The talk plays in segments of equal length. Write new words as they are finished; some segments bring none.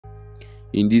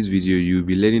In this video, you'll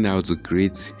be learning how to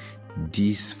create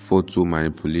this photo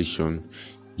manipulation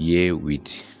here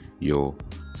with your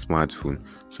smartphone.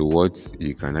 So what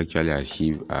you can actually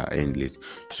achieve are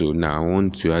endless. So now I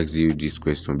want to ask you this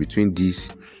question: between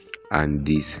this and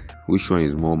this, which one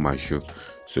is more mature?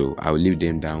 So I'll leave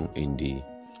them down in the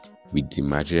with the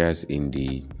materials in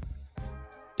the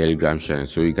Telegram channel,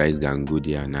 so you guys can go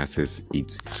there and access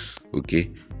it. Okay,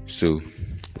 so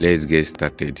let's get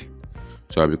started.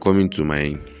 So I'll be coming to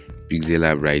my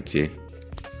PicsArt right here.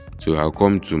 So I'll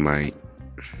come to my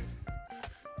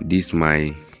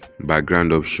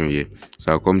background option here.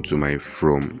 So I'll come to my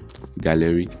from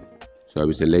gallery. So I'll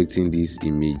be selecting this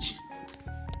image.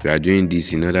 We are doing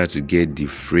this in order to get the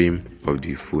frame of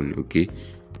the phone. Okay,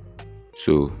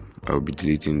 so I'll be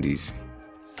deleting this.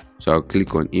 So I'll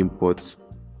click on import.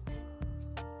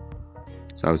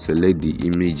 So I'll select the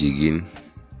image again.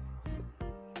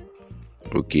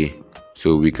 Okay,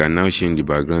 so we can now change the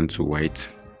background to white,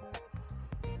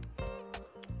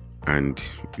 and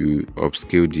you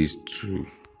upscale this to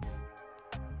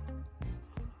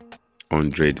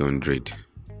 100.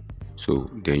 So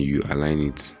then you align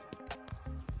it.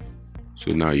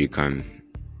 So now you can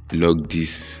lock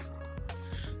this,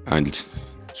 and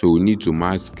so we need to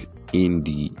mask in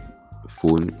the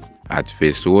phone at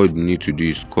first. So what you need to do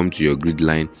is come to your grid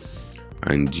line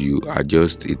and you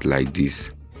adjust it like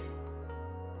this.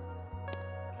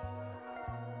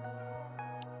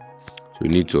 So you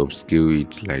need to upscale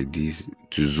it like this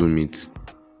to zoom it.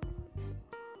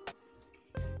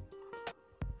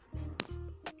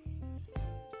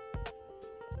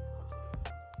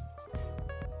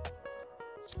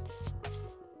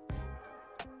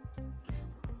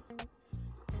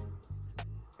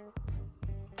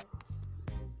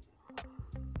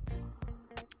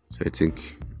 So I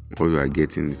think what we are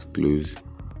getting is close.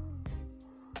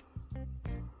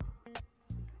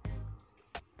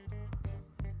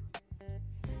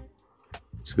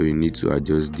 So you need to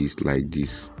adjust this like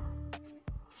this.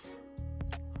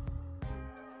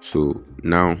 So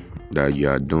now that you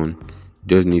are done,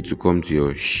 just need to come to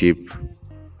your shape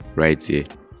right here,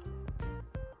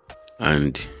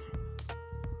 and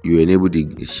you enable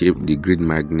the shape, the grid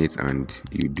magnet, and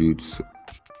you do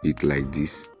it like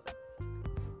this.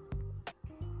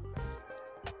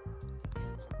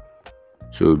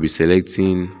 So we'll be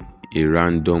selecting a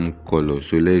random color.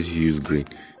 So let's use green,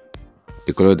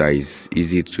 a color that is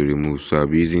easy to remove. So I'll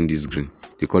be using this green.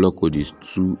 The color code is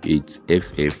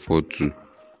 28FF42.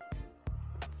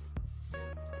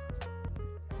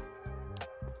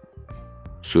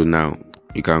 So now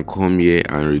you can come here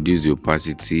and reduce the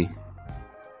opacity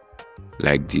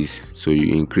like this. So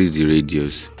you increase the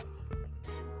radius,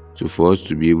 so for us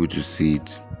to be able to see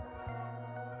it.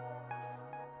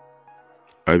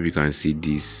 I hope you can see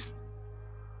this.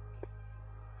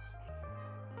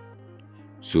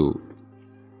 So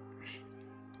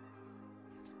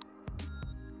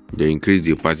they increase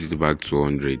the opacity back to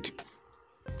 100.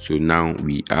 So now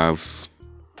we have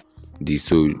this.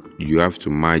 So you have to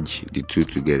merge the two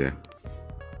together.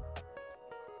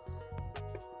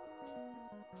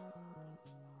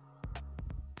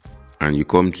 And you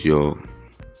come to your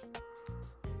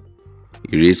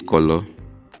erase color.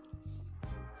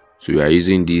 So we are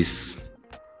using this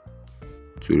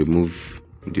to remove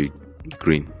the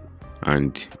green,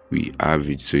 and we have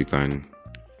it. So you can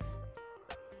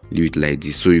leave it like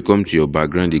this. So you come to your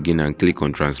background again and click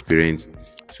on transparent.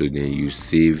 So then you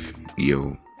save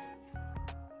your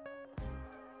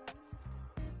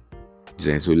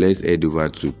design. So let's head over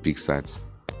to PicsArt.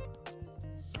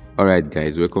 Alright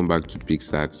guys, welcome back to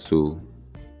PicsArt. So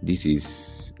this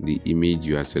is the image,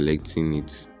 you are selecting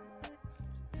it.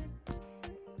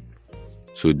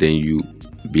 So then you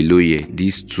below here,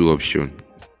 these two options,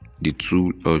 the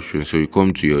two options. So you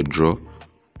come to your draw.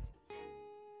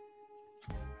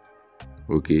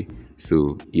 Okay,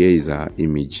 so here is our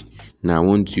image. Now I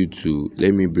want you to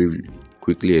let me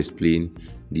quickly explain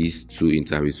these two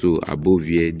interviews. So above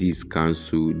here, this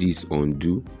cancel, this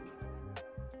undo,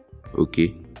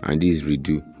 okay, and this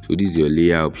redo. So this is your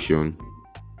layer option.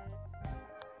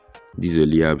 This is your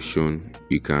layer option.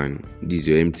 This is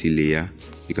your empty layer.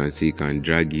 You can see you can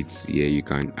drag it here, you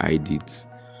can hide it.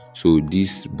 So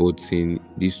this button,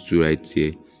 these two right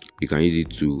here, you can use it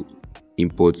to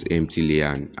import empty layer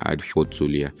and add photo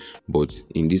layer. But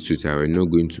in this tutorial, we're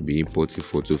not going to be importing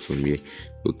photo from here.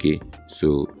 Okay,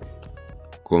 so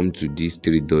come to these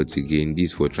three dots again.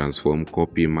 This for transform,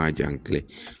 copy, merge, and clear.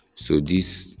 So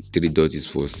this three dots is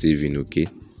for saving. Okay,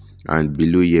 and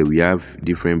below here we have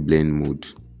different blend mode.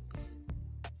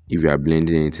 If you are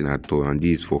blending anything at all, and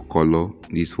this is for color,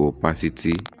 this for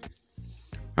opacity,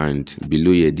 and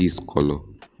below here this color.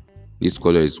 This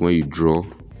color is when you draw,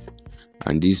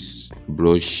 and this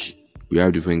brush, we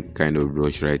have different kind of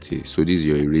brush right here. So this is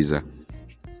your eraser.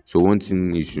 So one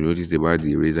thing you should notice about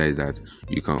the eraser is that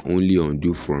you can only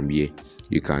undo from here,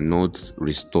 you cannot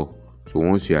restore. So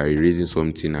once you are erasing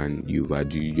something and you've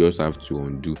undone, you just have to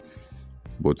undo,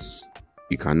 but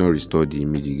you cannot restore the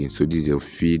image again. So this is your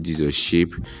field, this is your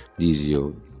shape, this is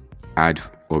your add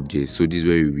object. So this is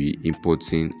where we'll be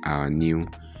importing our new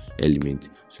element.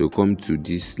 So come to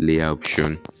this layer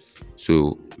option.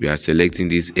 So we are selecting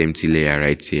this empty layer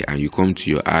right here, and you come to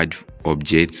your add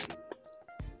object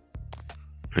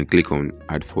and click on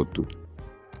add photo.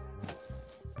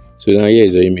 So now here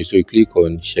is your image. So you click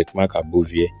on check mark above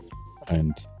here,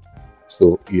 and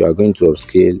so you are going to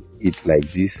upscale it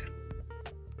like this.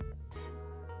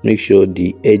 Make sure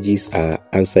the edges are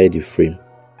outside the frame,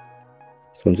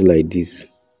 something like this.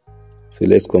 So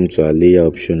let's come to our layer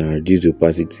option and reduce the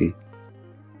opacity.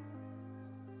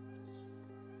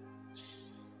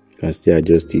 You can still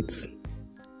adjust it.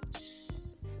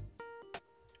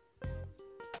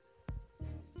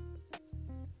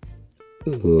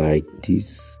 Like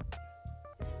this,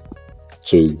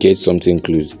 to get something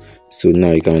close. So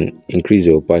now you can increase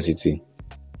the opacity.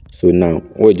 So now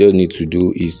what you just need to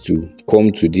do is to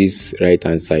come to this right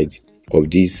hand side of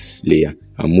this layer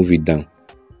and move it down.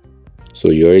 So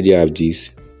you already have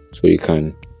this, so you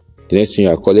can, the next thing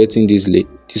you are collecting this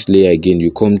layer again,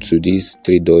 you come to these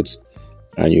three dots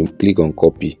and you click on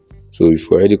copy. So you've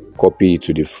already copied it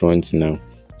to the front now.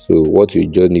 So what you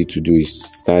just need to do is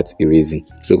start erasing.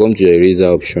 So come to your eraser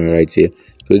option right here.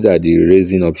 So these are the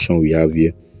erasing option we have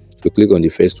here. So click on the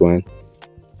first one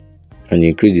and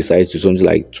increase the size to something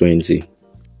like 20.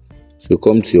 So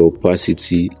come to your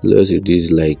opacity. Let's do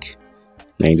this like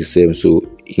 97. So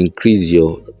increase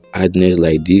your hardness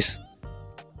like this.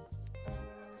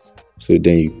 So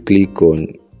then you click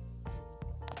on,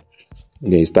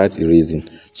 then you start erasing.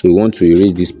 So you want to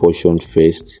erase this portion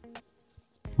first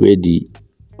where the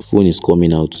phone is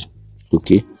coming out.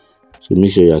 Okay, so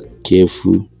make sure you are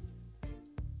careful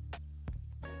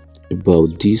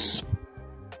about this.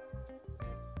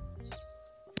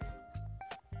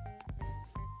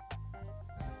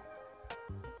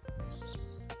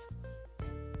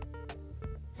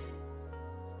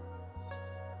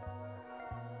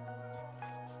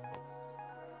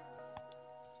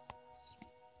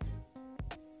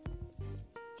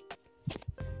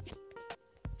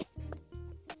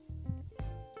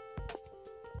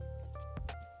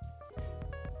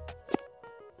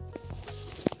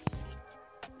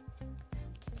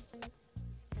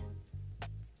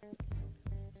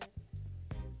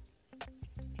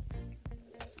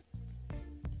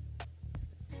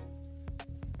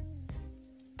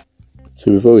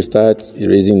 So before we start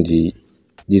erasing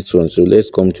this one, so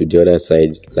let's come to the other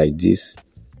side like this,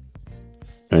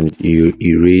 and you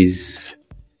erase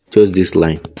just this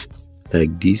line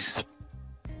like this.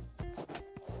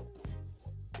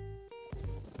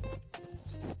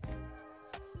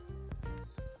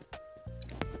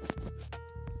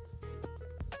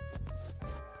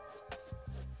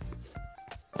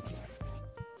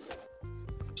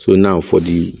 So now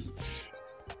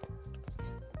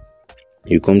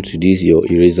you come to this your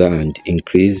eraser and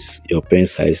increase your pen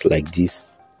size like this.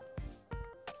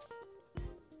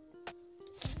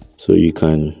 So you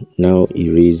can now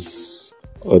erase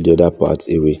all the other parts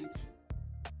away.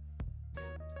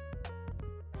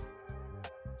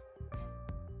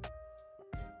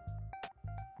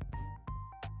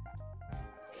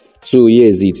 So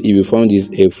here's it. If you found this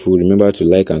helpful, remember to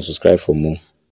like and subscribe for more.